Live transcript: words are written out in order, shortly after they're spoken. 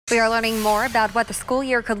We are learning more about what the school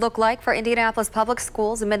year could look like for Indianapolis Public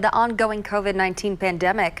Schools amid the ongoing COVID-19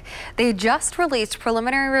 pandemic. They just released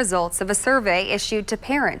preliminary results of a survey issued to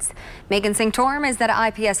parents. Megan Santorum is at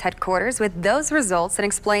IPS headquarters with those results and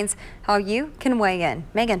explains how you can weigh in.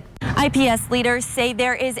 Megan. IPS leaders say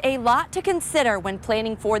there is a lot to consider when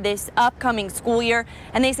planning for this upcoming school year,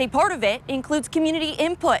 and they say part of it includes community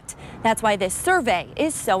input. That's why this survey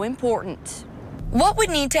is so important. What would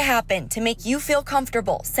need to happen to make you feel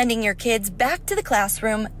comfortable sending your kids back to the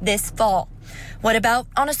classroom this fall? What about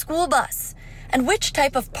on a school bus? And which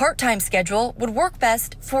type of part-time schedule would work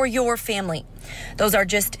best for your family? Those are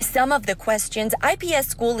just some of the questions IPS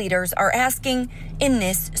school leaders are asking in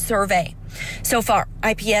this survey. So far,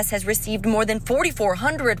 IPS has received more than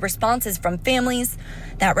 4,400 responses from families.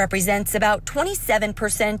 That represents about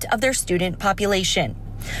 27% of their student population.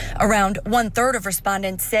 Around 1/3 of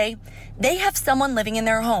respondents say they have someone living in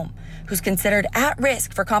their home who's considered at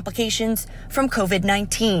risk for complications from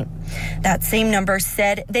COVID-19. That same number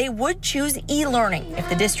said they would choose e-learning if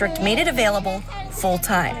the district made it available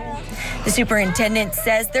full-time. The superintendent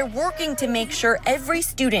says they're working to make sure every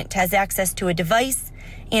student has access to a device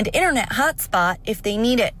and internet hotspot if they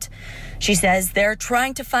need it. She says they're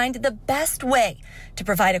trying to find the best way to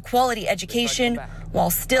provide a quality education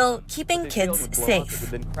while still keeping kids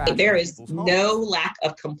safe. There is no lack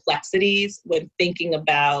of complexities when thinking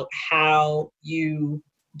about how you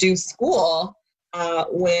do school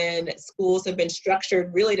when schools have been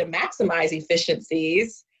structured really to maximize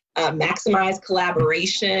efficiencies, maximize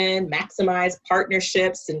collaboration, maximize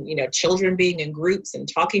partnerships, and children being in groups and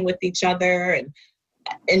talking with each other,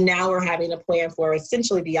 and now we're having a plan for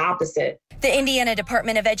essentially the opposite. The Indiana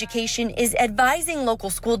Department of Education is advising local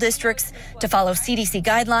school districts to follow CDC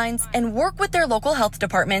guidelines and work with their local health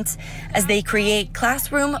departments as they create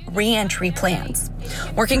classroom reentry plans.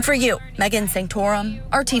 Working for you, Megan Santorum,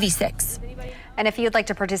 RTV6. And if you'd like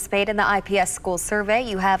to participate in the IPS school survey,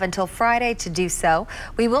 you have until Friday to do so.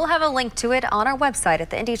 We will have a link to it on our website at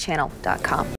theindychannel.com.